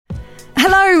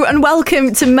Hello and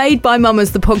welcome to Made by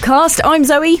Mamas, the podcast. I'm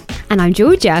Zoe. And I'm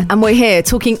Georgia. And we're here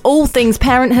talking all things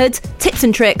parenthood, tips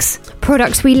and tricks,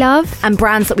 products we love, and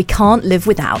brands that we can't live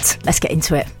without. Let's get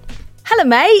into it. Hello,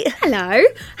 mate. Hello.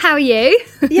 How are you?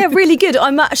 Yeah, really good.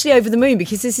 I'm actually over the moon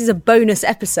because this is a bonus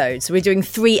episode. So we're doing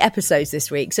 3 episodes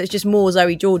this week. So it's just more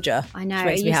Zoe Georgia. I know.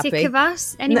 Makes Are me you happy. sick of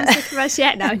us? Anyone sick of us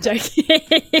yet? No, I'm joking.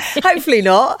 Hopefully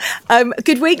not.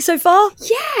 Good week so far?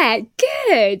 Yeah,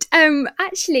 good.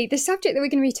 Actually, the subject that we're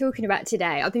going to be talking about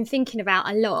today, I've been thinking about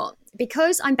a lot.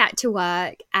 Because I'm back to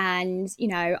work and, you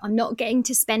know, I'm not getting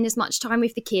to spend as much time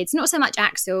with the kids. Not so much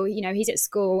Axel, you know, he's at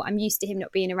school. I'm used to him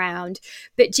not being around.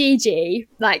 But Gigi,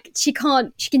 like, she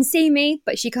can see me,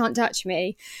 but she can't touch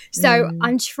me. So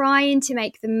I'm trying to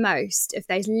make the most of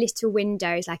those little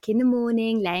windows, like in the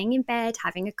morning, laying in bed,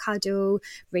 having a cuddle,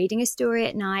 reading a story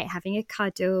at night, having a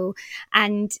cuddle.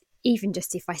 And even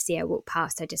just if I see her walk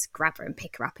past, I just grab her and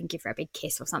pick her up and give her a big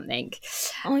kiss or something.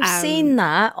 I've seen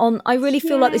that on. I really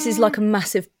feel like this is like a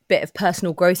massive bit of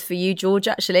personal growth for you, George,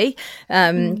 actually,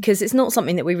 because it's not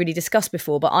something that we really discussed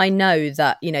before. But I know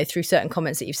that, you know, through certain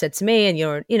comments that you've said to me, and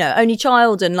you're, you know, only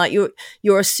child, and like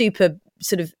you're a super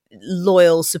sort of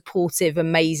loyal, supportive,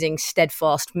 amazing,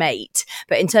 steadfast mate.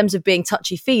 But in terms of being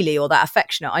touchy-feely or that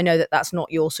affectionate, I know that that's not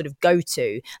your sort of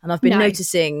go-to. And I've been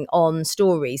noticing on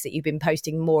stories that you've been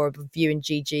posting more of you and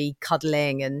Gigi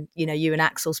cuddling and, you know, you and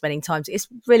Axel spending time. It's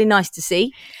really nice to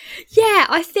see. Yeah,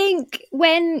 I think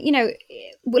when, you know,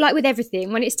 like with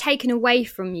everything, when it's taken away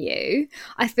from you,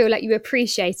 I feel like you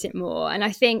appreciate it more. And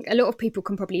I think a lot of people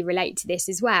can probably relate to this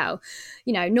as well.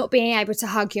 You know, not being able to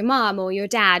hug your mum or your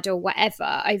dad or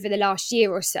whatever over the last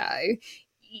year or so,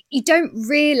 you don't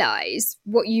realise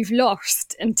what you've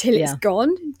lost until it's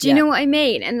gone. Do you know what I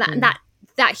mean? And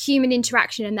that human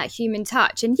interaction and that human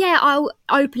touch. And yeah, I'll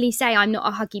openly say I'm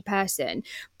not a huggy person,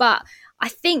 but I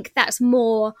think that's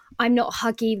more, I'm not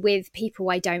huggy with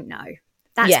people I don't know.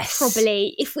 That's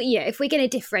probably, if we're going to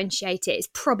differentiate it, it's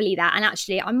probably that. And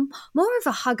actually, I'm more of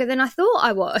a hugger than I thought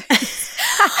I was.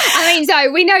 I mean,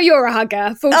 so we know you're a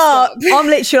hugger. Full stop. I'm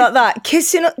literally like that.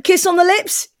 Kiss on the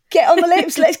lips. Get on the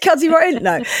lips, let's cuzzy right in.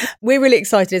 No, we're really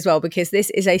excited as well because this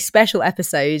is a special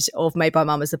episode of Made by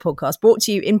Mamas, the podcast, brought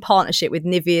to you in partnership with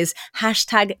Nivea's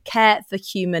 #Care for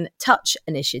Human Touch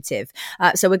initiative.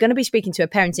 So we're going to be speaking to a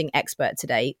parenting expert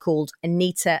today called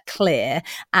Anita Clear.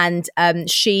 And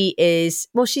she's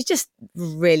just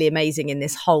really amazing in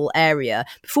this whole area.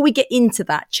 Before we get into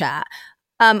that chat,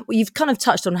 you've kind of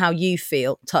touched on how you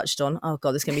feel. Oh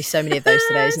God, there's going to be so many of those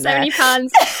today, isn't there? So many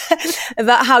puns.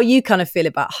 About how you kind of feel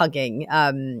about hugging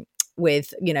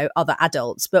with, you know, other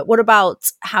adults. But what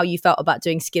about how you felt about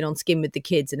doing skin on skin with the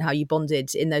kids and how you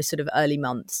bonded in those sort of early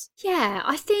months? Yeah,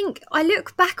 I think I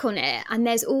look back on it and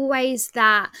there's always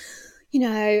that, you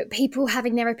know, people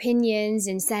having their opinions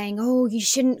and saying, oh, you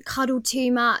shouldn't cuddle too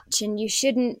much and you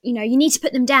shouldn't, you know, you need to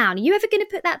put them down. Are you ever going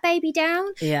to put that baby down?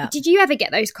 Yeah. Did you ever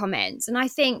get those comments? And I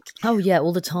think... Oh, yeah,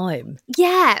 all the time.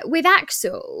 Yeah, with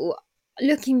Axel,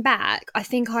 looking back, I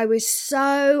think I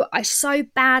so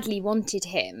badly wanted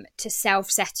him to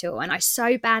self-settle and I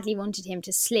so badly wanted him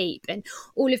to sleep and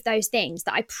all of those things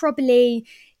that I probably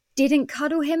didn't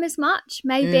cuddle him as much,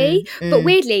 maybe. But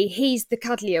weirdly, he's the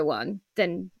cuddlier one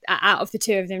than out of the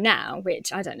two of them now,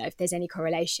 which I don't know if there's any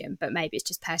correlation, but maybe it's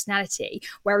just personality.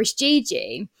 Whereas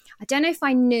Gigi, I don't know if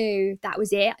I knew that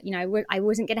was it. You know, I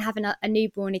wasn't going to have a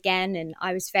newborn again. And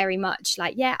I was very much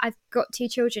like, yeah, I've got 2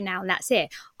 children now and that's it.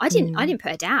 I didn't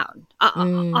put her down.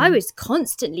 I was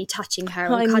constantly touching her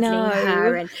and cuddling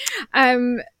her.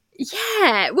 And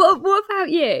yeah. What about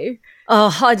you?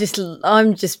 Oh,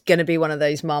 I'm just going to be one of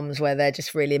those mums where they're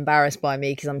just really embarrassed by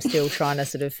me because I'm still trying to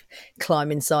sort of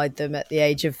climb inside them at the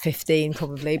age of 15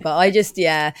 probably. But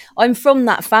I'm from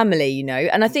that family, you know,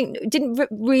 and I think it didn't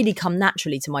really come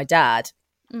naturally to my dad.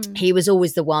 He was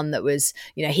always the one that was,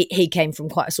 you know, he came from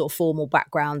quite a sort of formal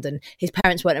background and his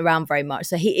parents weren't around very much.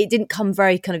 So it didn't come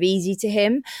very kind of easy to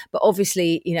him. But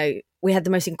obviously, you know, we had the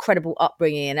most incredible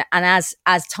upbringing. And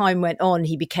as time went on,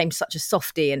 he became such a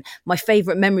softie. And my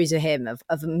favourite memories of him,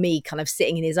 of me kind of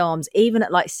sitting in his arms, even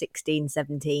at like 16,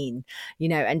 17, you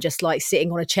know, and just like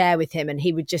sitting on a chair with him and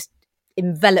he would just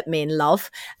envelop me in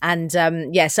love. And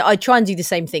so I try and do the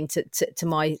same thing to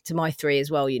my 3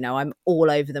 as well. You know, I'm all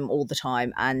over them all the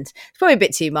time and it's probably a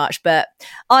bit too much, but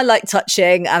I like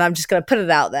touching and I'm just going to put it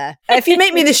out there. If you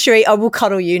meet me in the street, I will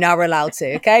cuddle you now we're allowed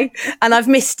to, okay? And I've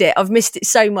missed it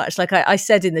so much. Like I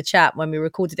said in the chat when we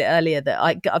recorded it earlier that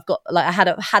I've got like I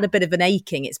had a bit of an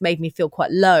aching. It's made me feel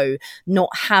quite low not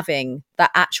having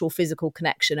that actual physical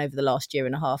connection over the last year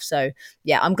and a half. So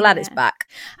yeah, I'm glad it's back.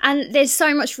 And there's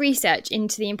so much research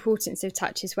into the importance of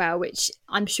touch as well, which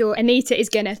I'm sure Anita is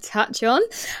going to touch on.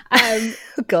 Oh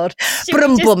God. Should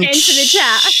we just get into the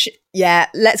chat? Yeah,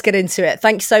 let's get into it.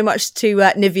 Thanks so much to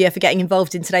Nivea for getting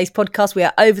involved in today's podcast. We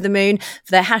are over the moon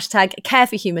for their hashtag Care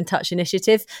for Human Touch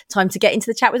initiative. Time to get into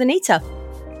the chat with Anita.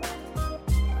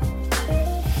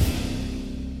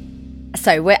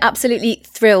 So we're absolutely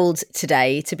thrilled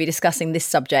today to be discussing this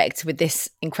subject with this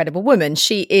incredible woman.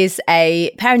 She is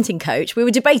a parenting coach. We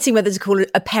were debating whether to call her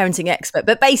a parenting expert,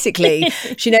 but basically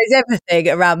she knows everything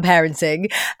around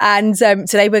parenting. And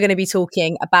today we're going to be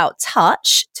talking about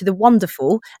touch to the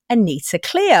wonderful Anita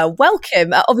Clear.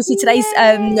 Welcome. Obviously today's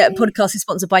podcast is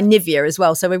sponsored by Nivea as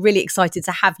well. So we're really excited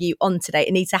to have you on today.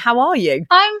 Anita, how are you?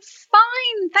 I'm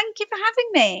fine. Thank you for having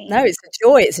me. No, it's a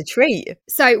joy. It's a treat.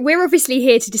 So we're obviously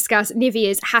here to discuss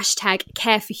Nivea's hashtag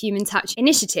Care for Human Touch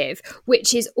initiative,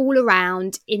 which is all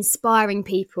around inspiring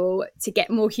people to get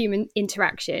more human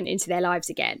interaction into their lives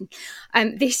again.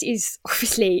 This is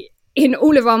obviously in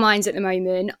all of our minds at the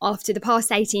moment. After the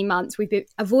past 18 months, we've been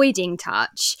avoiding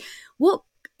touch. What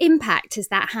impact has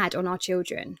that had on our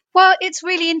children? Well, it's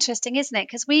really interesting, isn't it?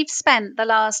 Because we've spent the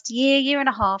last year and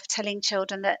a half telling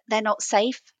children that they're not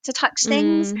safe to touch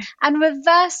things. And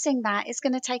reversing that is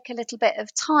going to take a little bit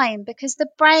of time because the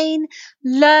brain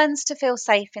learns to feel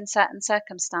safe in certain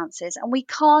circumstances. And we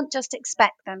can't just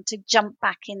expect them to jump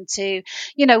back into,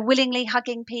 willingly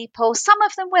hugging people. Some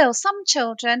of them will. Some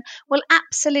children will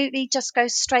absolutely just go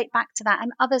straight back to that.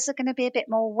 And others are going to be a bit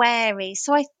more wary.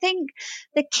 So I think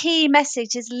the key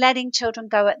message is letting children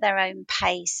go at their own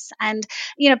pace. And,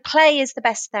 play is the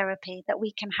best therapy that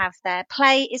we can have there.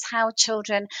 Play is how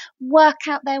children work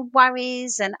out their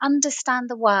worries and understand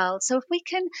the world. So if we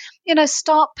can,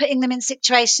 start putting them in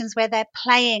situations where they're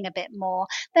playing a bit more,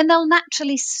 then they'll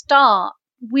naturally start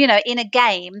in a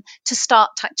game to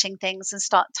start touching things and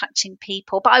start touching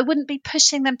people. But I wouldn't be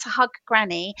pushing them to hug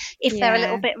granny if they're a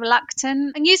little bit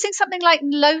reluctant. And using something like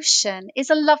lotion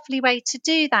is a lovely way to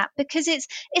do that because it's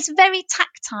very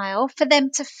tactile for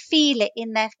them to feel it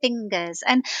in their fingers.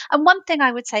 And one thing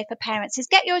I would say for parents is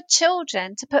get your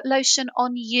children to put lotion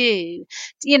on you,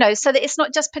 so that it's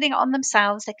not just putting it on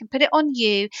themselves. They can put it on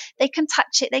you. They can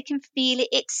touch it. They can feel it.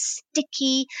 It's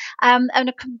sticky. And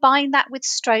combine that with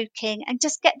stroking and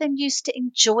just get them used to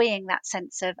enjoying that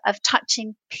sense of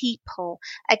touching people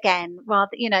again,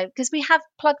 rather, because we have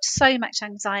plugged so much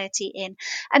anxiety in,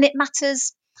 and it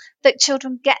matters that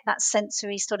children get that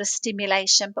sensory sort of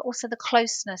stimulation, but also the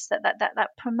closeness that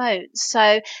promotes.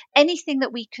 So anything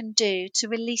that we can do to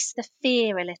release the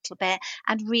fear a little bit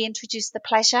and reintroduce the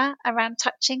pleasure around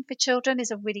touching for children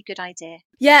is a really good idea.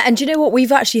 Yeah, and do you know what?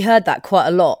 We've actually heard that quite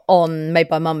a lot on Made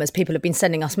by Mum, as people have been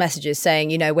sending us messages saying,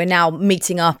 we're now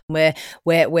meeting up, and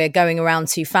we're going around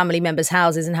to family members'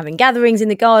 houses and having gatherings in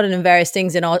the garden and various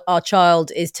things, and our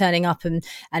child is turning up and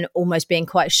almost being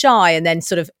quite shy, and then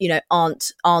sort of,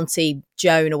 Auntie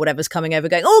Joan or whatever's coming over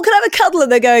going, oh, can I have a cuddle?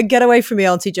 And they're going, get away from me,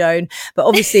 Auntie Joan. But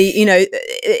obviously,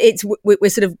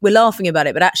 we're laughing about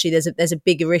it, but actually there's a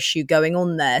bigger issue going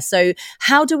on there. So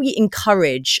how do we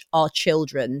encourage our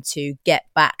children to get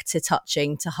back to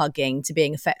touching, to hugging, to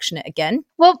being affectionate again?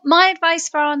 Well, my advice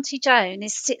for Auntie Joan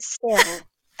is sit still.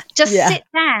 Just sit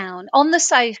down on the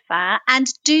sofa and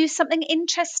do something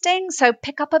interesting. So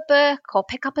pick up a book or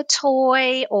pick up a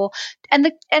toy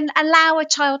and allow a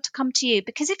child to come to you.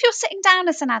 Because if you're sitting down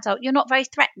as an adult, you're not very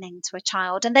threatening to a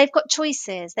child, and they've got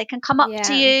choices. They can come up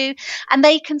to you and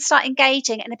they can start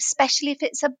engaging. And especially if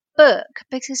it's a book,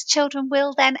 because children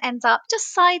will then end up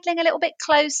just sidling a little bit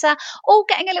closer or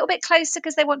getting a little bit closer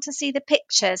because they want to see the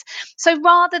pictures. So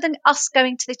rather than us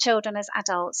going to the children as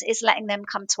adults, is letting them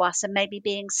come to us and maybe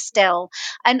being still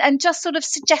and just sort of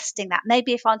suggesting that.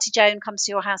 Maybe if Auntie Joan comes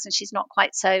to your house and she's not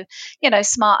quite so,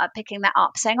 smart at picking that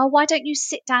up, saying, oh, why don't you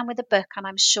sit down with a book and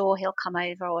I'm sure he'll come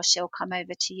over or she'll come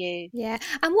over to you. Yeah.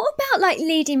 And what about like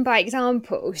leading by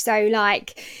example? So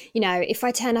like, if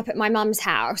I turn up at my mum's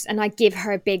house and I give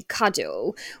her a big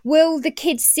cuddle, will the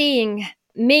kids seeing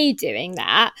me doing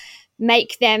that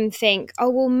make them think, oh,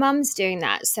 well, mum's doing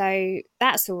that, so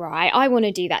that's all right, I want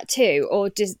to do that too? Or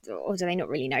do they not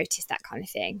really notice that kind of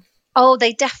thing? Oh,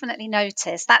 they definitely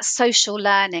notice. That's social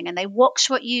learning, and they watch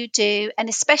what you do. And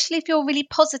especially if you're really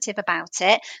positive about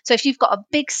it. So if you've got a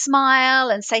big smile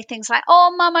and say things like,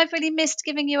 oh, mum, I've really missed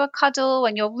giving you a cuddle,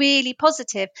 and you're really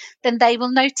positive, then they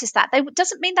will notice that.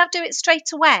 Doesn't mean they'll do it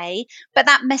straight away, but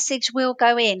that message will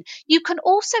go in. You can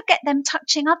also get them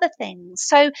touching other things.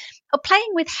 So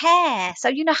playing with hair. So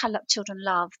you know how children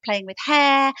love playing with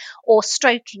hair or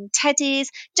stroking teddies.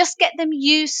 Just get them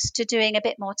used to doing a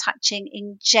bit more touching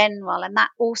in general. general, and that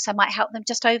also might help them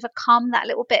just overcome that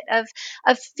little bit of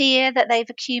fear that they've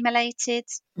accumulated.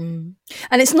 And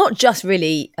it's not just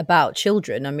really about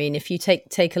children. I mean, if you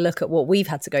take a look at what we've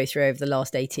had to go through over the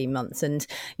last 18 months, and,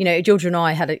 you know, Georgia and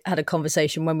I had a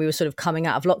conversation when we were sort of coming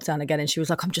out of lockdown again, and she was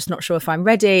like, I'm just not sure if I'm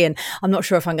ready, and I'm not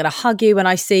sure if I'm going to hug you when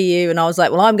I see you. And I was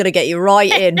like, well, I'm going to get you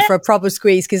right in for a proper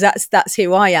squeeze, because that's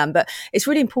who I am. But it's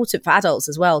really important for adults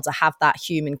as well to have that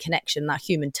human connection, that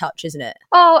human touch, isn't it?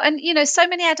 Oh, and, you know, so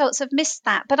many adults have missed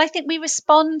that. But I think we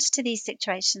respond to these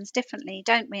situations differently,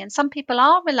 don't we? And some people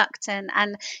are reluctant,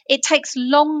 and it takes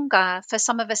longer for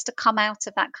some of us to come out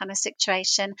of that kind of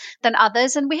situation than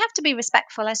others. And we have to be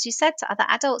respectful, as you said, to other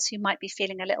adults who might be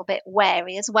feeling a little bit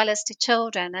wary, as well as to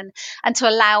children, and to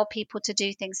allow people to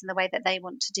do things in the way that they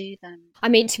want to do them. I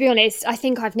mean, to be honest, I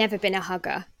think I've never been a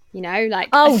hugger. You know, like,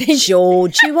 oh,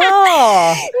 George, you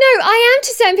are. No, I am to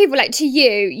certain people. Like, to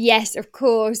you, yes, of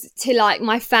course. To, like,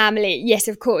 my family, yes,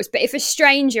 of course. But if a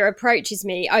stranger approaches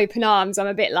me open arms, I'm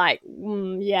a bit like,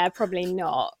 yeah, probably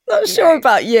not. Not sure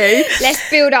about you. Let's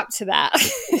build up to that.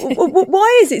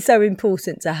 Why is it so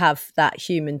important to have that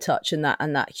human touch and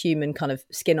that human kind of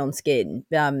skin on skin?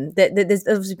 There's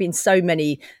obviously been so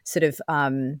many sort of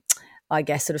I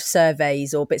guess sort of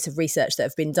surveys or bits of research that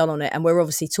have been done on it, and we're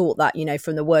obviously taught that, you know,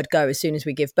 from the word go, as soon as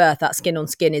we give birth, that skin on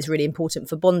skin is really important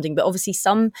for bonding. But obviously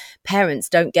some parents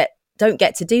don't get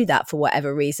to do that for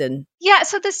whatever reason. Yeah,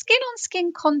 so the skin on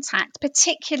skin contact,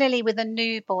 particularly with a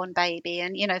newborn baby,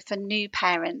 and, you know, for new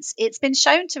parents, it's been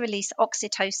shown to release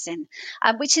oxytocin,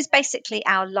 which is basically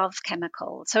our love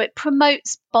chemical. So it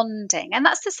promotes bonding. And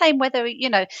that's the same whether, you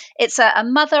know, it's a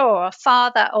mother or a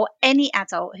father or any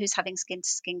adult who's having skin to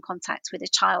skin contact with a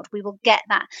child. We will get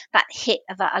that hit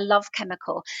of a love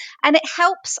chemical. And it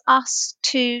helps us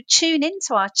to tune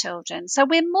into our children. So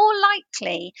we're more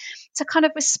likely to kind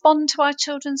of respond to our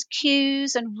children's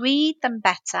cues and read them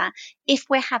better if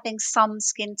we're having some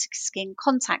skin to skin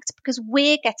contact, because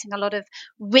we're getting a lot of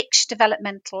rich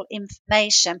developmental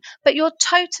information. But you're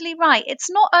totally right. It's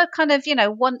not a kind of, you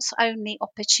know, once only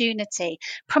opportunity.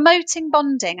 Promoting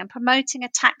bonding and promoting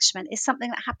attachment is something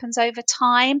that happens over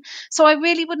time. So I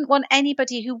really wouldn't want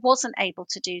anybody who wasn't able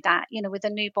to do that, you know, with a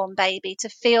newborn baby, to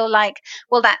feel like,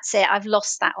 well, that's it, I've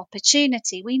lost that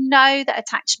opportunity. We know that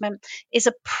attachment is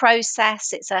a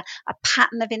process. It's a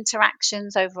pattern of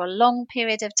interactions over a long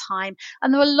period of time.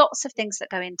 And there are lots of things that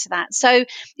go into that. So,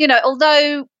 you know,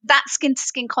 although that skin to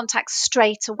skin contact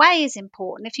straight away is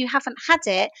important, if you haven't had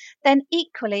it, then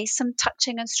equally some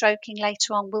touching and stroking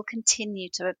later on will continue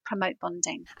to promote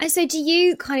bonding. And so do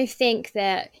you kind of think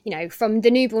that, you know, from the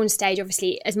newborn stage,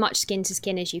 obviously as much skin to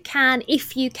skin as you can,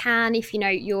 if you know,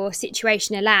 your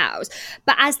situation allows,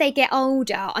 but as they get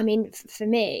older, I mean, for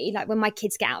me, like when my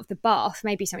kids get out of the bath,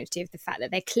 maybe something to do with the fact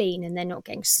that they're clean and they're not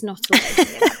getting snot all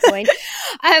over me at that point.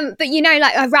 But, you know,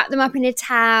 like I wrap them up in a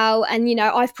towel, and, you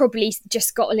know, I've probably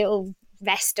just got a little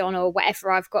vest on or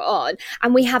whatever I've got on,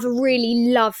 and we have a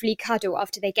really lovely cuddle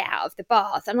after they get out of the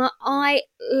bath, and I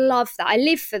love that. I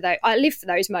live for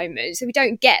those moments. So we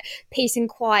don't get peace and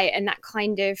quiet and that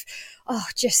kind of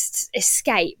just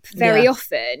escape very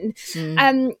often.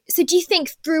 So do you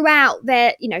think throughout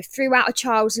a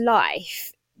child's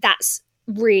life that's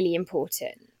really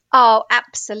important? Oh,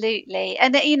 absolutely.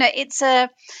 And, you know,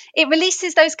 it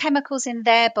releases those chemicals in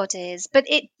their bodies, but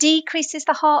it decreases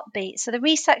the heartbeat. So the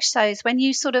research shows when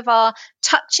you sort of are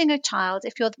touching a child,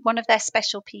 if you're one of their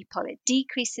special people, it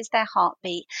decreases their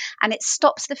heartbeat and it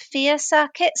stops the fear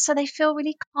circuit. So they feel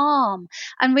really calm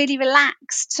and really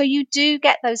relaxed. So you do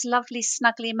get those lovely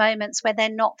snuggly moments where they're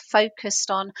not focused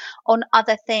on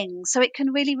other things. So it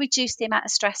can really reduce the amount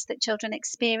of stress that children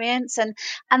experience. And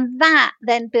that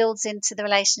then builds into the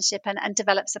relationship and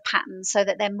develops a pattern so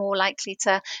that they're more likely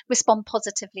to respond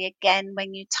positively again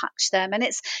when you touch them. And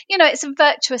it's, you know, it's a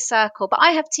virtuous circle. But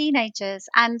I have teenagers,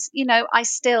 and, you know, I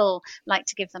still like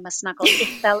to give them a snuggle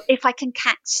if I can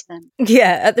catch them.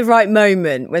 Yeah, at the right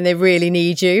moment when they really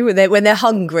need you, when they're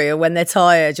hungry or when they're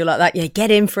tired, you're like that. Yeah,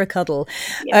 get in for a cuddle.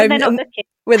 Yeah, when they're not looking.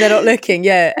 When they're not looking,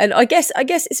 yeah. And I guess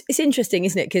it's interesting,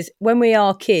 isn't it? Because when we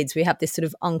are kids, we have this sort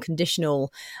of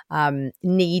unconditional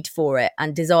need for it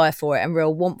and desire for it and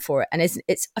real want for it. And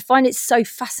I find it so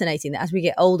fascinating that as we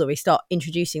get older, we start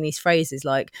introducing these phrases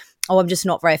like, oh, I'm just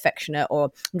not very affectionate,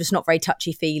 or I'm just not very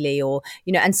touchy-feely, or,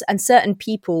 you know, and certain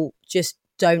people just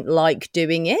don't like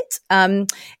doing it.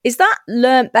 Is that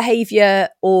learnt behaviour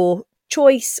or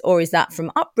choice, or is that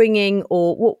from upbringing,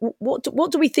 or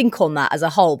what do we think on that as a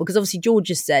whole? Because obviously George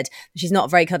just said she's not a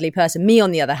very cuddly person. Me,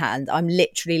 on the other hand, I'm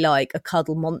literally like a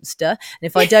cuddle monster, and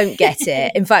if I don't get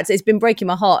it, in fact, it's been breaking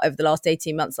my heart over the last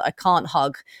 18 months that I can't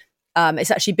hug.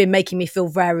 It's actually been making me feel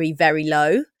very, very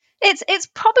low. It's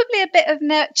probably a bit of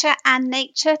nurture and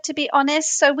nature, to be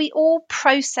honest. So we all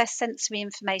process sensory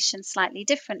information slightly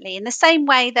differently. In the same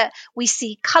way that we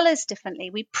see colours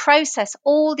differently, we process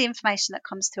all the information that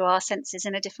comes through our senses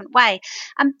in a different way.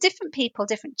 And different people,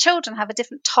 different children have a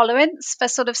different tolerance for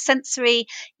sort of sensory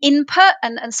input.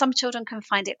 And some children can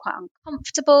find it quite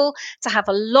uncomfortable to have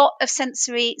a lot of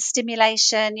sensory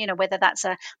stimulation, whether that's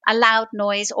a loud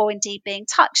noise or indeed being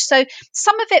touched. So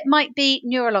some of it might be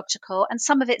neurological and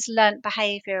some of it's learned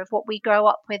behavior of what we grow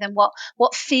up with and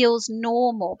what feels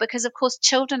normal, because of course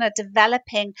children are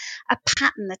developing a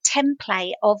pattern, a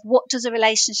template of what does a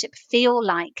relationship feel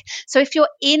like. So if you're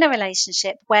in a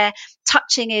relationship where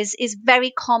touching is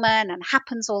very common and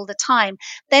happens all the time,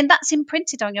 then that's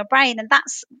imprinted on your brain, and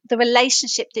that's the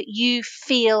relationship that you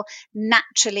feel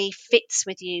naturally fits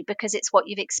with you because it's what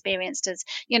you've experienced as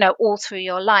all through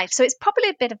your life. So it's probably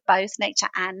a bit of both nature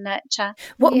and nurture.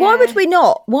 Why would we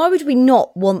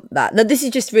not want that? Now, this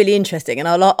is just really interesting, and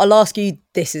I'll ask you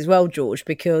this as well, George,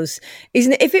 because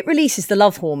isn't it, if it releases the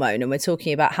love hormone and we're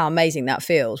talking about how amazing that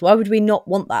feels, why would we not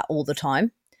want that all the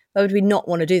time? Why would we not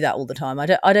want to do that all the time?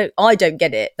 I don't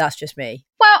get it. That's just me.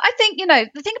 Well, I think,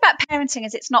 the thing about parenting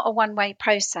is it's not a one-way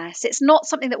process. It's not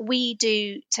something that we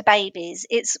do to babies.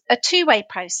 It's a two-way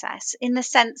process in the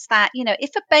sense that,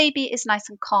 if a baby is nice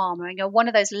and calm, or you're one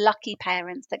of those lucky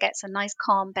parents that gets a nice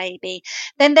calm baby,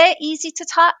 then they're easy to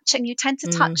touch and you tend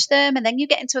to touch them. And then you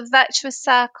get into a virtuous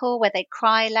circle where they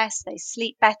cry less, they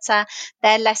sleep better,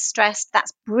 they're less stressed.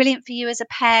 That's brilliant for you as a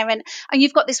parent. And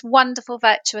you've got this wonderful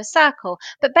virtuous circle.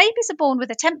 But babies are born with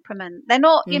a temperament. They're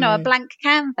not, a blank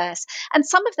canvas. And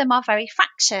some of them are very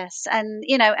fractious and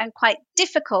quite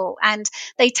difficult, and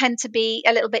they tend to be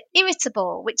a little bit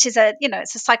irritable, which is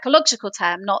it's a psychological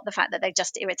term, not the fact that they're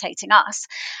just irritating us,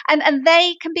 and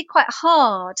they can be quite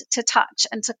hard to touch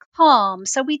and to calm.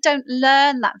 So we don't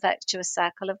learn that virtuous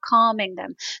circle of calming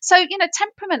them. So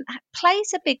temperament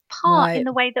plays a big part in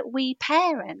the way that we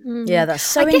parent. Yeah, that's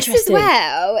so interesting. Guess as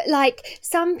well, like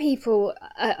some people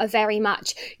are very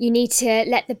much, you need to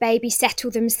let the baby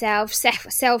settle themselves,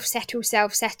 self-settle.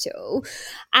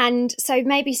 And so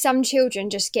maybe some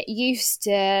children just get used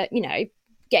to,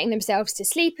 getting themselves to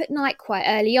sleep at night quite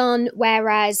early on,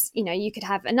 whereas, you could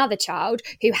have another child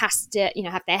who has to,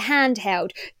 have their hand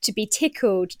held, to be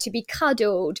tickled, to be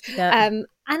cuddled. Yeah.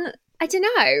 And I don't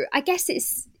know, I guess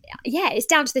it's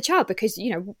down to the child, because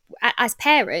as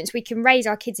parents we can raise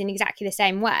our kids in exactly the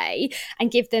same way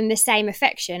and give them the same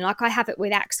affection. Like I have it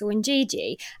with Axel and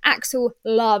Gigi. Axel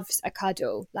loves a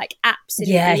cuddle, like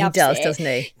absolutely loves he does, it. Doesn't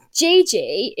he?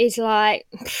 Gigi is like,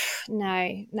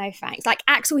 no thanks. Like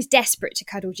Axel is desperate to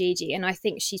cuddle Gigi, and I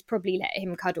think she's probably let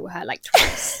him cuddle her like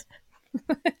twice.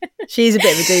 She's a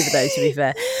bit of a diva though, to be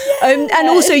fair. And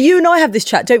also you and I have this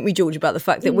chat, don't we, George, about the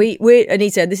fact that we're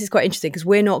Anita, this is quite interesting because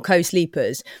we're not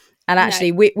co-sleepers, and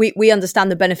actually we understand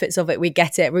the benefits of it, we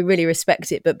get it, we really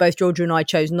respect it, but both Georgia and I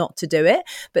chose not to do it.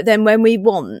 But then when we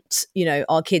want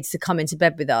our kids to come into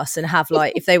bed with us and have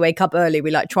like if they wake up early,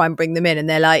 we like try and bring them in, and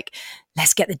they're like,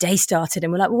 let's get the day started,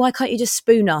 and we're like, well, why can't you just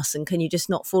spoon us, and can you just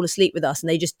not fall asleep with us? And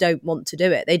they just don't want to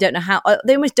do it. They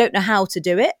almost don't know how to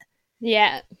do it.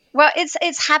 Yeah. Well,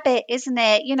 it's habit, isn't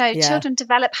it? Children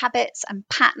develop habits and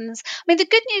patterns. I mean, the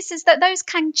good news is that those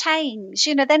can change.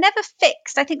 They're never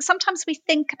fixed. I think sometimes we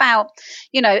think about,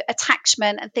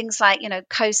 attachment and things like,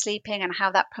 co-sleeping and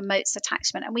how that promotes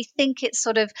attachment. And we think it's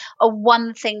sort of a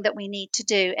one thing that we need to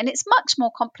do. And it's much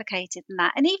more complicated than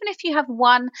that. And even if you have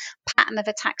one pattern of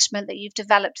attachment that you've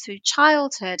developed through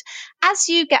childhood, as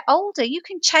you get older, you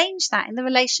can change that in the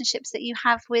relationships that you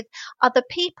have with other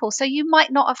people. So you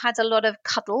might not have had a lot of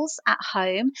cuddles at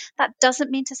home. That doesn't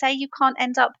mean to say you can't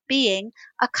end up being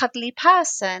a cuddly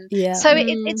person. Yeah. So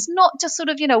it's not just sort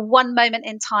of, one moment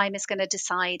in time is going to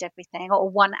decide everything, or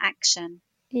one action.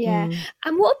 Yeah.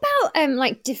 And what about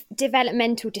like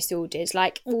developmental disorders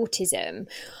like autism?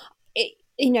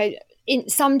 In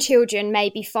some children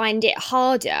maybe find it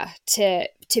harder to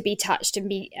be touched and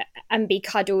be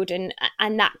cuddled, and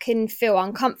that can feel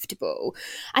uncomfortable.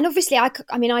 And obviously I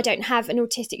mean I don't have an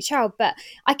autistic child, but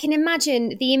I can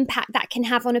imagine the impact that can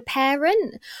have on a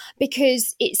parent,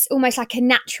 because it's almost like a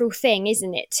natural thing,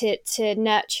 isn't it, to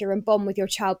nurture and bond with your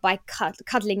child by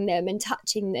cuddling them and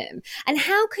touching them. And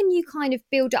how can you kind of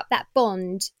build up that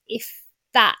bond if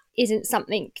that isn't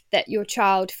something that your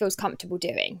child feels comfortable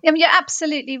doing. You're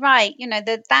absolutely right.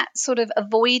 That sort of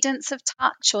avoidance of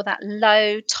touch, or that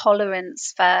low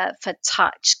tolerance for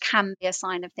touch, can be a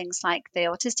sign of things like the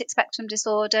autistic spectrum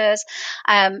disorders,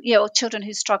 or children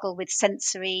who struggle with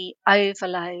sensory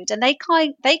overload. And they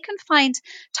can find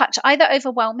touch either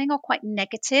overwhelming or quite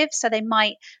negative. So they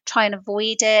might try and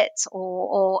avoid it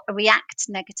or react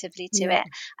negatively to it.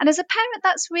 And as a parent,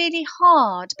 that's really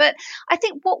hard. But I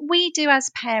think what we do as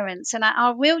parents, and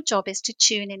our real job, is to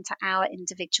tune into our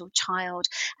individual child.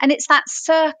 And it's that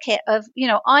circuit of,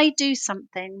 I do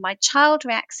something, my child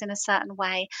reacts in a certain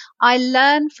way, I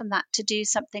learn from that to do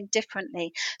something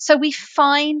differently. So we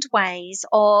find ways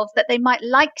of that they might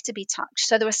like to be touched.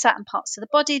 So there are certain parts of the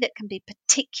body that can be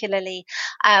particularly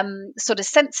sort of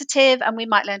sensitive, and we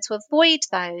might learn to avoid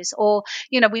those. Or,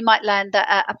 we might learn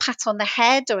that a pat on the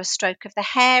head or a stroke of the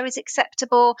hair is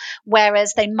acceptable,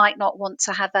 whereas they might not want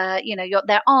to have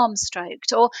their arm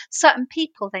stroked. Or certain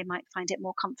people, they might find it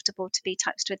more comfortable to be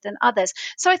touched with than others.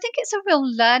 So I think it's a real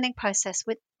learning process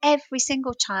with every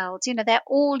single child. They're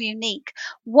all unique.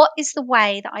 What is the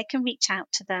way that I can reach out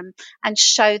to them and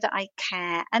show that I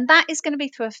care? And that is going to be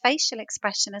through a facial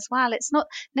expression as well. It's not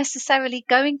necessarily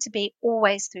going to be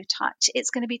always through touch.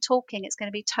 It's going to be talking. It's going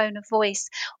to be tone of voice.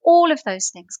 All of those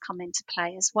things come into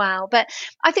play as well. But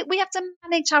I think we have to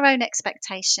manage our own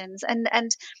expectations.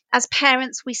 And as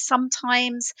parents, we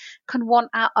sometimes can want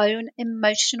our own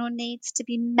emotional needs to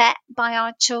be met by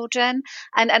our children.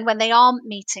 And when they aren't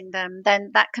meeting them,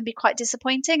 then that can be quite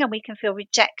disappointing and we can feel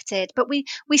rejected. But we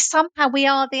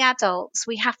are the adults.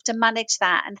 We have to manage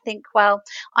that and think, well,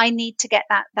 I need to get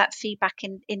that feedback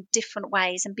in different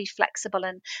ways, and be flexible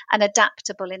and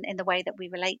adaptable in the way that we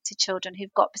relate to children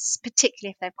who've got,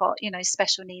 particularly if they've got,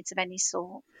 special needs of any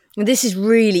sort. This is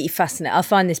really fascinating. I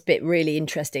find this bit really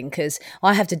interesting because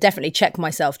I have to definitely check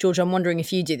myself. George, I'm wondering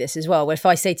if you do this as well. Where if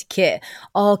I say to Kit,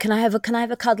 "Oh, can I have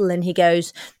a cuddle?" and he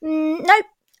goes, "Nope,"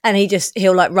 and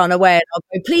he'll like run away, and I'll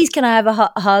go, "Please, can I have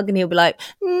a hug?" and he'll be like,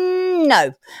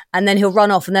 "No," and then he'll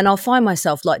run off, and then I'll find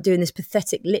myself like doing this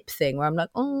pathetic lip thing where I'm like,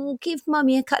 "Oh, give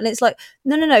mummy a cut," and it's like,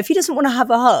 no, if he doesn't want to have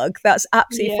a hug, that's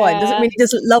absolutely fine. Doesn't mean he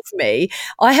doesn't love me.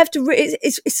 I have to.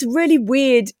 It's a really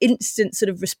weird instant sort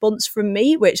of response from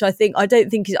me, which I don't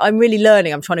think is. I'm really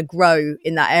learning. I'm trying to grow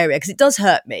in that area because it does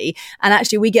hurt me. And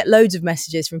actually, we get loads of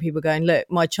messages from people going, "Look,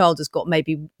 my child has got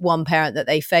maybe one parent that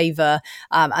they favour,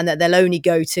 and that they'll only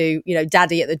go to,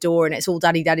 daddy at the door, and it's all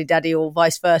daddy, daddy, daddy, or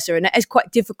vice versa." And it's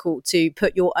quite difficult to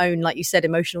put your own, like you said,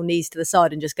 emotional needs to the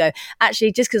side and just go,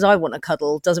 actually, just because I want a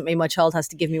cuddle doesn't mean my child has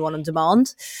to give me one on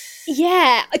demand.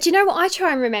 Yeah. Do you know what I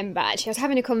try and remember? Actually, I was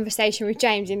having a conversation with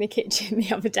James in the kitchen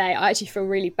the other day. I actually feel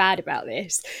really bad about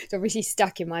this. It's obviously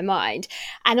stuck in my mind.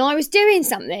 And I was doing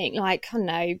something like, I don't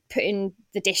know, putting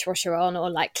the dishwasher on or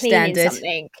like cleaning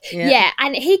something. Yeah.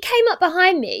 And he came up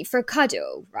behind me for a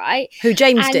cuddle, right? Who,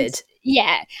 James did?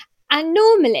 Yeah. And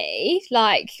normally,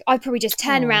 like, I'd probably just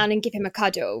turn around and give him a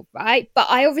cuddle, right? But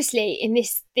I obviously, in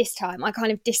this time, I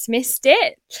kind of dismissed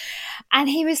it. And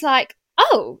he was like,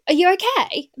 "Oh, are you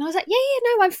okay?" And I was like, yeah,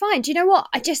 no, I'm fine. Do you know what?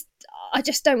 I just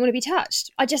don't want to be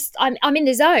touched. I'm in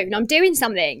the zone. I'm doing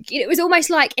something. It was almost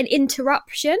like an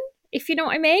interruption, if you know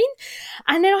what I mean.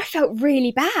 And then I felt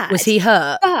really bad. Was he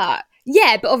hurt?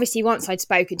 But obviously once I'd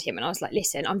spoken to him and I was like,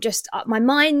 listen, I'm just, my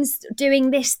mind's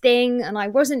doing this thing and I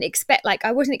wasn't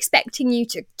expecting you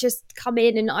to just come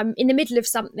in and I'm in the middle of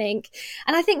something.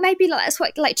 And I think maybe like that's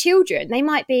what, like children, they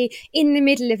might be in the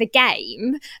middle of a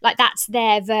game, like that's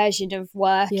their version of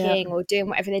working or doing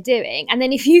whatever they're doing. And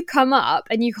then if you come up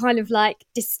and you kind of like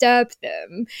disturb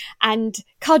them and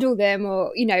cuddle them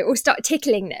or start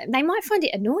tickling them, they might find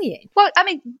it annoying. Well, I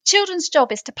mean, children's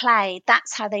job is to play.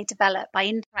 That's how they develop, by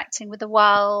interacting with the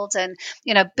world and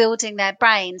building their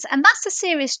brains, and that's a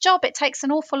serious job. It takes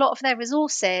an awful lot of their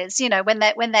resources when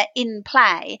they're in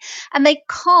play, and they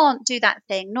can't do that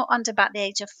thing, not under about the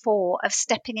age of 4, of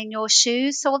stepping in your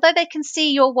shoes. So although they can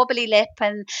see your wobbly lip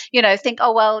and think,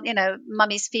 oh well,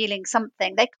 mummy's feeling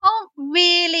something, they can't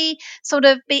really sort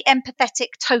of be empathetic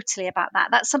totally about that.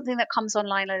 That's something that comes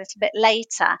online a little bit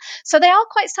later. So they are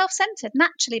quite self-centered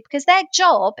naturally because their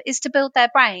job is to build their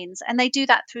brains, and they do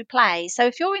that through play. So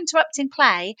if you're interrupting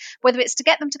play, whether it's to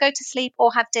get them to go to sleep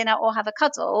or have dinner or have a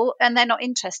cuddle, and they're not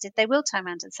interested, they will turn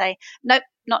around and say, nope,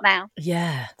 not now.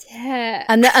 Yeah.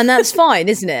 And that's fine,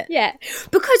 isn't it? Yeah.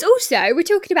 Because also, we're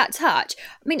talking about touch.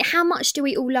 I mean, how much do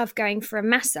we all love going for a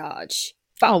massage?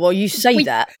 But oh, well, you say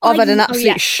that. I've had an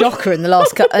absolute shocker in the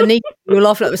last Anita, you'll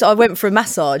laugh at this. I went for a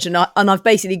massage and I've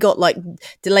basically got like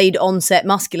delayed onset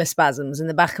muscular spasms in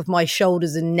the back of my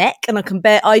shoulders and neck. And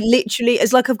I literally,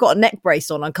 it's like I've got a neck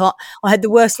brace on. I had the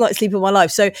worst night's sleep of my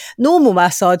life. So normal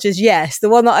massages, yes. The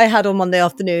one that I had on Monday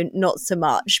afternoon, not so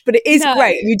much. But it is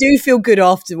great. You do feel good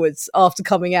afterwards, after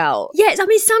coming out. Yes, I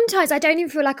mean, sometimes I don't even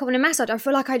feel like I want a massage. I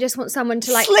feel like I just want someone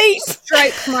to like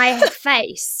stroke my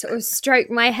face or stroke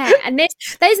my hair. And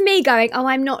there's me going, oh,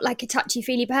 I'm not like a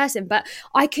touchy-feely person, but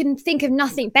I can think of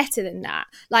nothing better than that.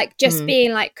 Like just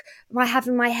being like,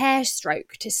 having my hair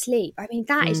stroked to sleep. I mean,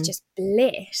 that is just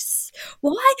bliss.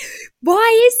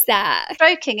 Why is that?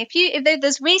 Stroking. If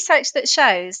there's research that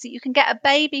shows that you can get a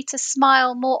baby to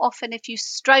smile more often if you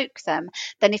stroke them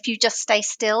than if you just stay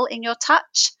still in your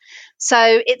touch.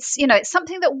 So it's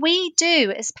something that we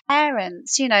do as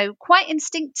parents, quite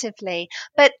instinctively.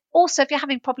 But also, if you're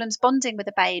having problems bonding with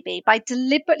a baby, by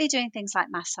deliberately doing things like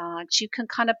massage, you can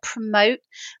kind of promote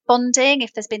bonding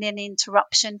if there's been any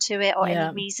interruption to it or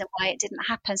any reason why it didn't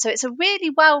happen. So it's a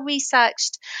really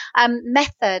well-researched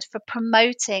method for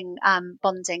promoting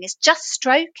bonding. It's just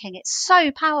stroking. It's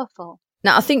so powerful.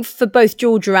 Now, I think for both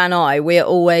Georgia and I, we're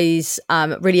always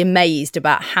really amazed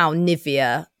about how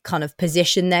Nivea kind of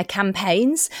position their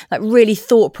campaigns, like really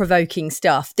thought-provoking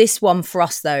stuff. This one for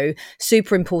us, though,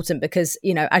 super important because,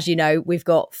 as you know, we've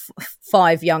got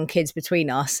 5 young kids between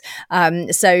us.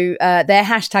 So their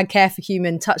hashtag Care for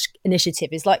Human Touch initiative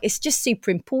is like, it's just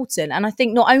super important. And I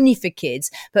think not only for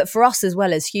kids, but for us as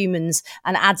well as humans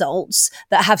and adults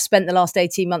that have spent the last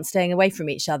 18 months staying away from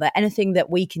each other, anything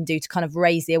that we can do to kind of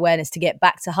raise the awareness to get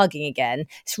back to hugging again,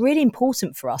 it's really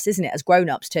important for us, isn't it, as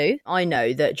grown-ups too? I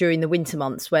know that during the winter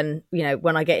months when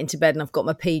I get into bed and I've got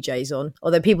my PJs on,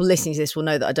 although people listening to this will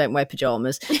know that I don't wear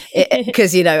pajamas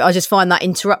because, I just find that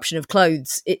interruption of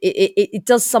clothes, it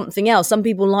does something else. Some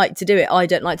people like to do it. I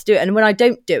don't like to do it. And when I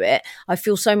don't do it, I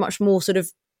feel so much more sort of,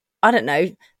 I don't know,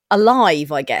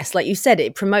 alive, I guess. Like you said,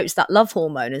 it promotes that love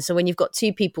hormone. And so when you've got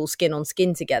 2 people skin on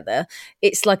skin together,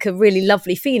 it's like a really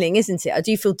lovely feeling, isn't it? I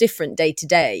do feel different day to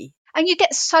day. And you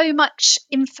get so much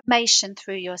information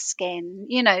through your skin,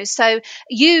 so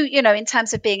in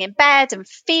terms of being in bed and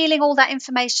feeling all that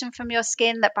information from your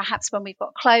skin that perhaps when we've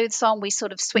got clothes on, we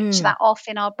sort of switch that off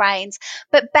in our brains.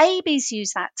 But babies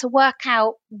use that to work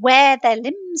out where their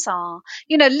limbs are,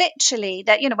 literally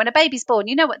that, when a baby's born,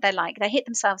 you know what they're like. They hit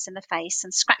themselves in the face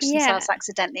and scratch themselves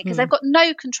accidentally because they've got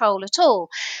no control at all.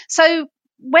 So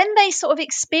when they sort of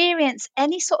experience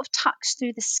any sort of touch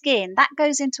through the skin, that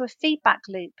goes into a feedback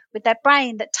loop with their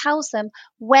brain that tells them,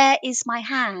 where is my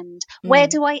hand? Where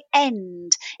do I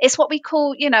end? It's what we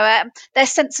call, their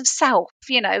sense of self.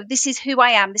 This is who I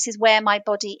am. This is where my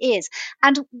body is.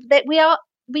 And that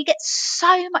we get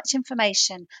so much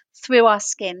information through our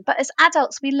skin, but as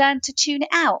adults, we learn to tune it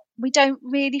out. We don't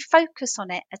really focus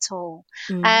on it at all.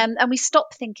 And we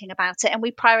stop thinking about it and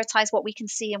we prioritize what we can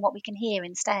see and what we can hear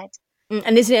instead.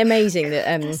 And isn't it amazing that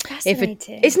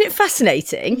isn't it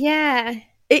fascinating? Yeah.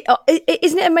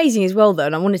 Isn't it amazing as well, though?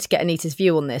 And I wanted to get Anita's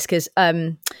view on this because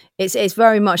it's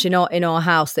very much in our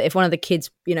house that if one of the kids,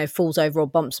 falls over or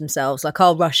bumps themselves, like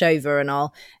I'll rush over and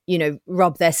I'll,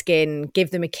 rub their skin,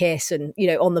 give them a kiss, and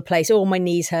on the place. Oh, my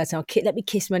knees hurt. And let me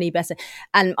kiss my knee better.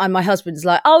 And my husband's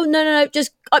like, oh no,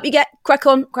 just up you get, crack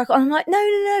on. I'm like,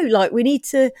 no, like we need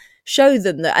to show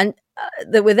them that and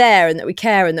that we're there and that we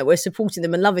care and that we're supporting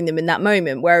them and loving them in that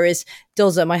moment. Whereas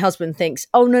Doza, my husband, thinks,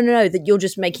 oh no, that you're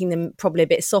just making them probably a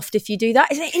bit soft if you do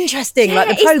that. Isn't it interesting? Yeah,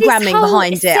 like the programming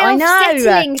behind it. I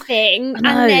know. Thing, I know.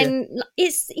 And then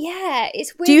it's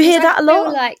weird. Do you hear that a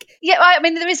lot?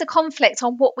 There is a conflict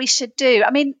on what we should do.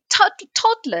 I mean,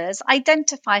 toddlers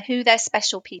identify who their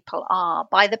special people are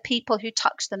by the people who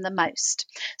touch them the most.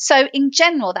 So in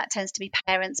general, that tends to be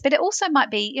parents, but it also might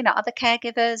be, other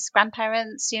caregivers,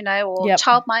 grandparents, or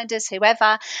childminders,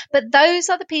 whoever. But those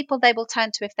are the people they will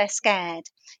turn to if they're scared,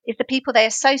 is the people they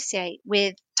associate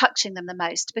with touching them the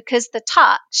most, because the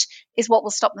touch is what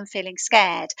will stop them feeling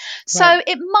scared. So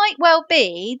it might well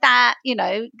be that,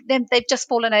 they've just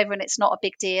fallen over and it's not a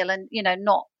big deal and,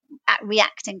 not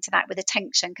reacting to that with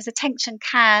attention, because attention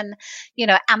can,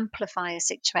 amplify a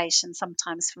situation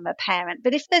sometimes from a parent.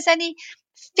 But if there's any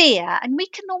fear, and we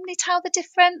can normally tell the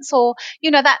difference, or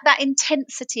that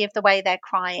intensity of the way they're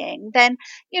crying, then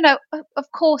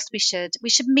of course we should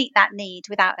meet that need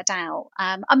without a doubt.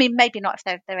 Maybe not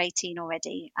if they're 18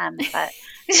 already, but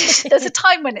there's a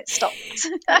time when it stops.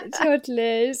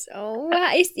 Toddlers,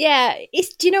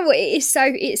 it's do you know what,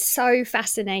 it's so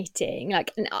fascinating.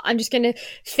 Like, I'm just going to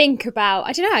think about,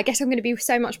 I don't know, I guess I'm going to be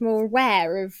so much more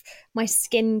aware of my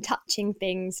skin touching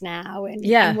things now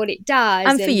and what it does.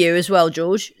 And for you as well, George,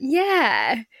 George.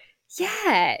 Yeah.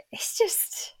 It's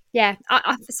just,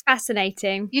 it's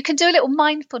fascinating. You can do a little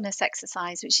mindfulness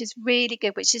exercise, which is really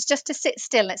good, which is just to sit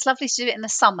still. It's lovely to do it in the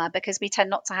summer because we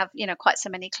tend not to have, quite so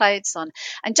many clothes on.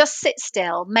 And just sit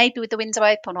still, maybe with the window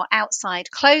open or outside.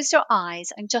 Close your eyes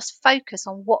and just focus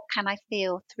on what can I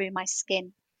feel through my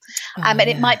skin. And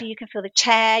it might be you can feel the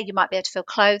chair, you might be able to feel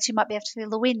clothes, you might be able to feel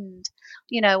the wind,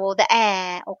 or the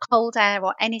air or cold air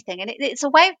or anything. And it's a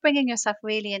way of bringing yourself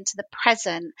really into the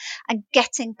present and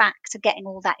getting back to getting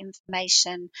all that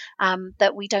information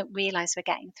that we don't realize we're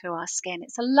getting through our skin.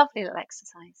 It's a lovely little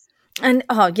exercise. And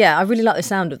I really like the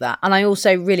sound of that. And I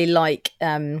also really like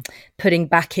putting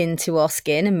back into our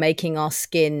skin and making our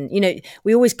skin,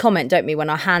 we always comment, don't we, when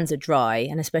our hands are dry,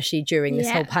 and especially during this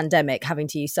whole pandemic, having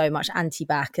to use so much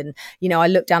anti-bac. And, I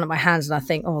look down at my hands and I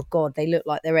think, oh God, they look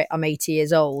like I'm 80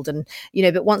 years old. And,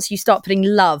 but once you start putting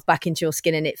love back into your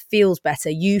skin and it feels better,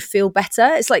 you feel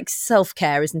better. It's like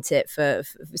self-care, isn't it? For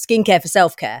skincare, for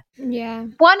self-care. Yeah.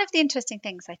 One of the interesting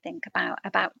things I think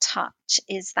about touch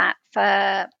is that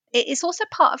it is also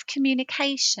part of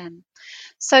communication.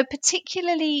 So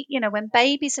particularly, when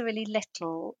babies are really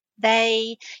little,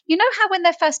 they, how when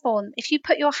they're first born, if you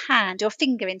put your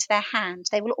finger into their hand,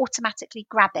 they will automatically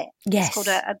grab it. Yes. It's called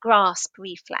a grasp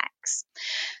reflex.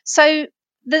 So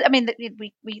there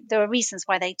are reasons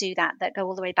why they do that go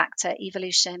all the way back to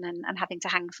evolution and having to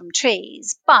hang from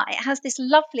trees. But it has this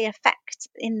lovely effect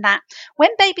in that when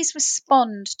babies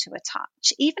respond to a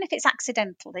touch, even if it's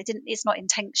accidental, it's not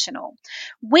intentional,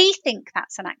 we think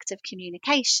that's an act of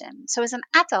communication. So as an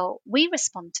adult, we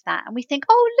respond to that and we think,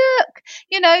 oh, look,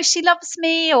 she loves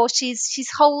me, or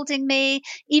she's holding me,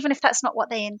 even if that's not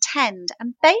what they intend.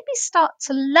 And babies start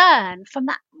to learn from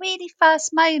that really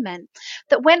first moment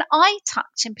that when I touch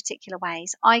in particular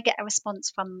ways, I get a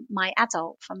response from my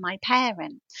adult, from my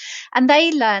parent. And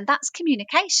they learn that's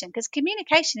communication, because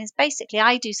communication is basically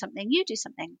I do something, you do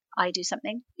something, I do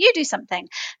something, you do something.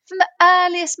 From the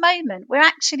earliest moment, we're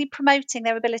actually promoting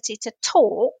their ability to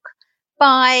talk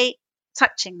by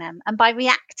touching them and by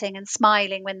reacting and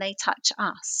smiling when they touch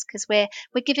us, because we're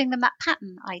giving them that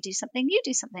pattern. I do something, you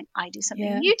do something, I do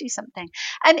something, you do something.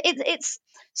 And it's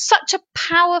such a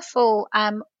powerful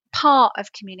part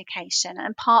of communication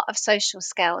and part of social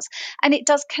skills, and it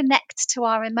does connect to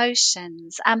our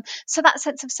emotions. So that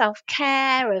sense of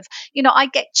self-care, of I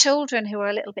get children who are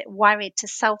a little bit worried to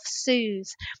self-soothe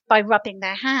by rubbing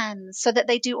their hands, so that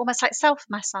they do almost like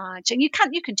self-massage. And you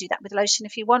can do that with lotion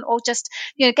if you want, or just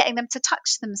getting them to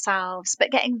touch themselves,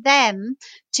 but getting them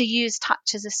to use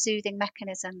touch as a soothing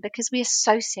mechanism, because we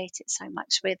associate it so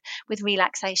much with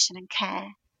relaxation and care.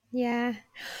 Yeah.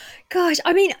 Gosh,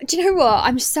 I mean, do you know what?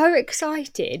 I'm so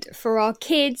excited for our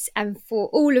kids and for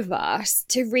all of us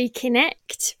to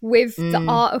reconnect with the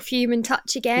art of human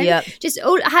touch again. Yep.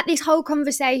 I had this whole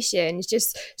conversation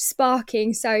just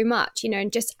sparking so much,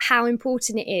 and just how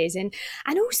important it is. And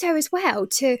also as well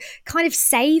to kind of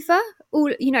savor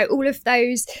all of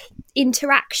those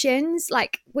interactions,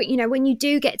 like, when you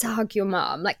do get to hug your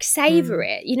mum, like savor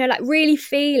it, like really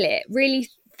feel it, really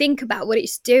think about what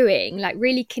it's doing, like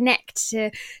really connect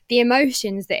to the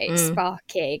emotions that it's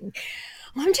sparking.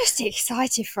 I'm just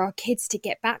excited for our kids to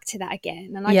get back to that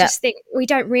again. And I just think we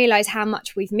don't realise how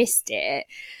much we've missed it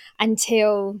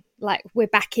until we're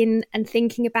back in and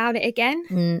thinking about it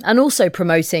again. And also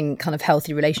promoting kind of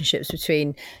healthy relationships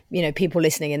between, people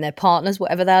listening and their partners,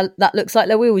 whatever that looks like.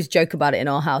 We always joke about it in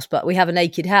our house, but we have a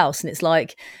naked house, and it's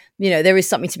like, there is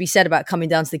something to be said about coming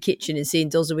down to the kitchen and seeing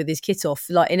Dozza with his kit off,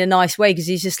 in a nice way, because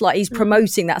he's just he's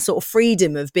promoting that sort of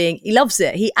freedom of being, he loves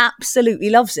it. He absolutely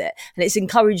loves it. And it's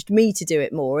encouraged me to do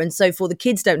it more. And so for the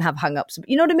kids don't have hang-ups,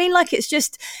 you know what I mean? It's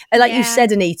just, you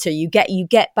said, Anita, you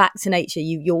get back to nature,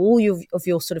 all of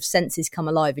your sort of senses come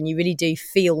alive, and you really do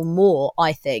feel more,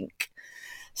 I think.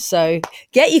 So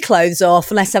get your clothes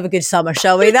off and let's have a good summer,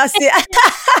 shall we? That's it.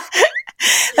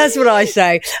 That's what I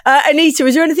say. Anita,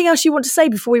 is there anything else you want to say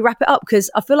before we wrap it up? Because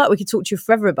I feel like we could talk to you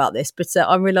forever about this, but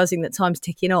I'm realising that time's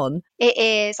ticking on. It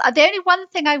is. The only one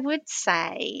thing I would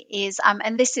say is,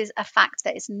 and this is a fact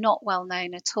that is not well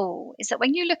known at all, is that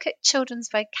when you look at children's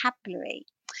vocabulary,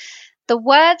 the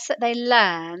words that they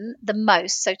learn the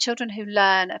most, so children who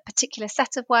learn a particular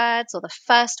set of words, or the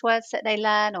first words that they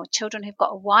learn, or children who've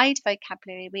got a wide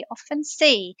vocabulary, we often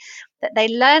see that they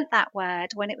learnt that word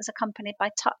when it was accompanied by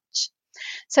touch.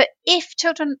 So if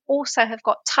children also have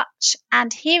got touch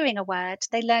and hearing a word,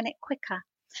 they learn it quicker.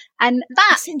 And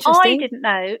that I didn't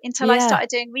know until I started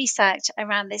doing research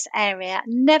around this area.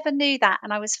 Never knew that.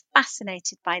 And I was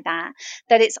fascinated by that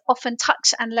it's often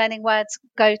touch and learning words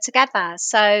go together.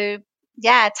 So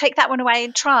take that one away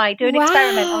and do an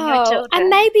experiment on your children. And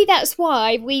maybe that's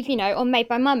why we've, on Made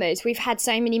by Mamas, we've had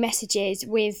so many messages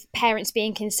with parents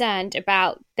being concerned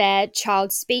about their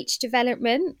child's speech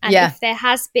development. And if there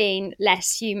has been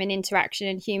less human interaction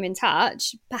and human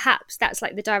touch, perhaps that's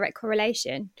like the direct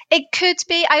correlation. It could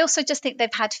be. I also just think they've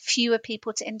had fewer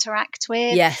people to interact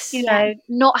with. Yes.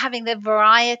 Not having the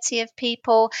variety of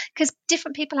people, because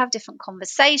different people have different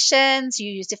conversations, you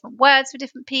use different words for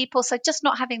different people. So just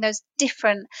not having those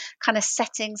different kind of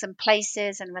settings and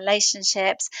places and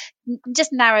relationships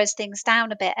just narrows things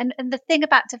down a bit. And the thing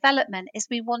about development is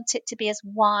we want it to be as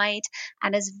wide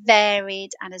and as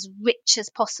varied and as rich as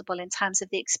possible in terms of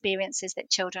the experiences that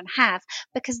children have,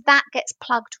 because that gets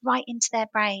plugged right into their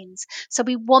brains. So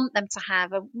we want them to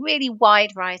have a really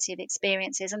wide variety of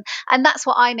experiences. And that's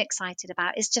what I'm excited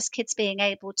about, is just kids being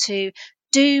able to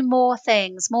do more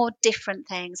things, more different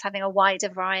things, having a wider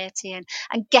variety and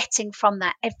getting from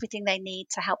that everything they need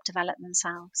to help develop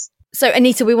themselves. So,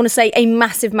 Anita, we want to say a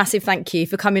massive, massive thank you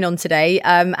for coming on today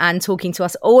and talking to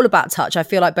us all about touch. I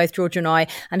feel like both Georgia and I,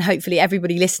 and hopefully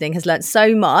everybody listening, has learnt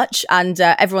so much, and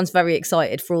everyone's very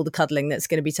excited for all the cuddling that's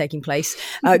going to be taking place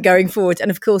going forward. And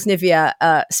of course,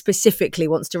 Nivea specifically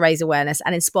wants to raise awareness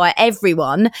and inspire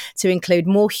everyone to include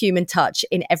more human touch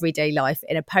in everyday life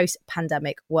in a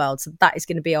post-pandemic world. So that is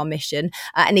going to be our mission.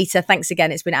 Anita, thanks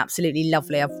again. It's been absolutely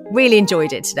lovely. I've really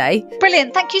enjoyed it today.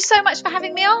 Brilliant. Thank you so much for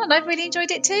having me on. I've really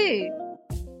enjoyed it too.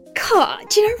 God,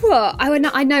 do you know what?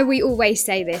 I know we always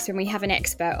say this when we have an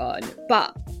expert on,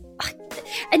 but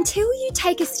until you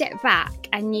take a step back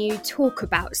and you talk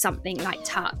about something like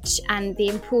touch and the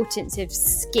importance of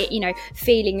skin,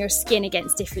 feeling your skin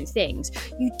against different things,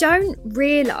 you don't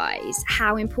realise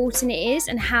how important it is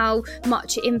and how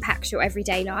much it impacts your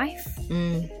everyday life.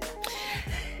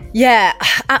 Yeah,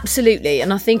 absolutely.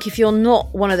 And I think if you're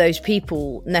not one of those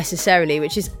people necessarily,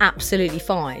 which is absolutely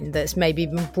fine, that's maybe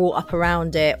been brought up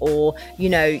around it, or,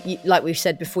 like we've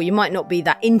said before, you might not be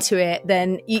that into it,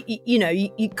 then,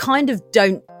 you kind of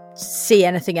don't see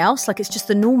anything else. Like, it's just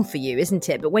the norm for you, isn't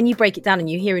it? But when you break it down and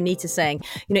you hear Anita saying,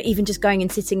 even just going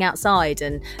and sitting outside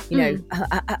and,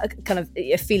 kind of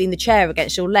feeling the chair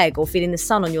against your leg, or feeling the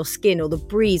sun on your skin, or the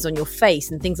breeze on your face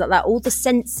and things like that, all the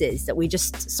senses that we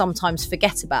just sometimes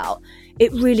forget about,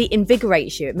 it really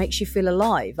invigorates you. It makes you feel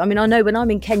alive. I mean, I know when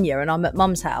I'm in Kenya and I'm at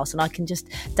mum's house and I can just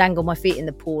dangle my feet in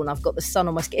the pool and I've got the sun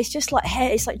on my skin, it's just like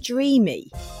hair, it's like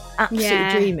dreamy. Absolutely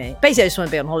dreamy. Basically, I just want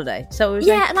to be on holiday. So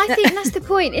and I think that's the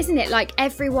point, isn't it? Like,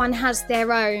 everyone has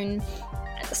their own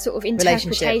sort of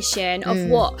interpretation of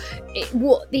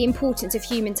what the importance of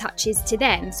human touch is to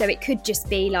them. So it could just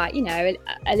be like,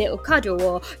 a little cuddle,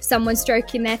 or someone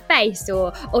stroking their face,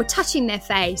 or touching their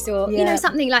face, or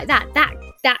something like that.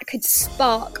 That could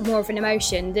spark more of an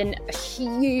emotion than a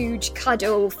huge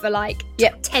cuddle for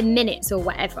 10 minutes or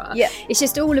whatever. It's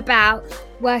just all about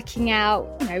working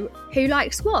out, who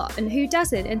likes what and who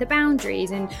doesn't, and the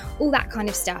boundaries and all that kind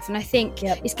of stuff. And I think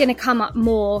it's going to come up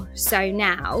more so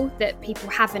now that people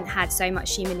haven't had so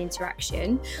much human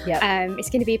interaction. It's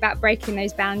going to be about breaking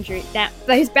those boundaries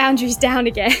down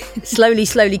again.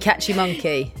 Slowly catch your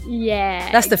monkey.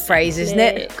 Yeah, that's the phrase, isn't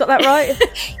it? Got that right?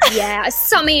 Yeah,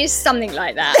 something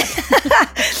like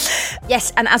that.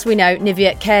 Yes, and as we know,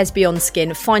 Nivea cares beyond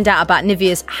skin. Find out about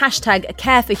Nivea's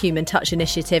 #CareForHumanTouch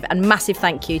initiative, and massive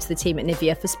thank you to the team at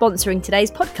Nivea for sponsoring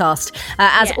today's podcast.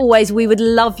 As always, we would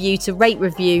love you to rate,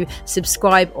 review,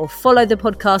 subscribe, or follow the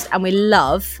podcast, and we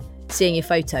love seeing your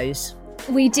photos.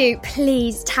 We do.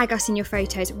 Please tag us in your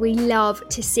photos. We love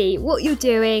to see what you're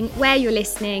doing, where you're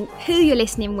listening, who you're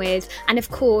listening with. And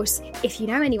of course, if you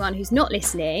know anyone who's not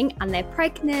listening and they're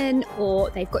pregnant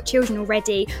or they've got children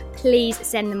already, please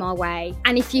send them our way.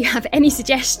 And if you have any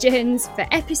suggestions for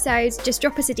episodes, just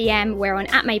drop us a DM. We're on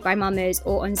 @Made by Mamas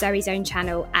or on Zoe's own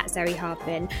channel @Zoe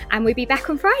Hardman. And we'll be back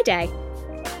on Friday.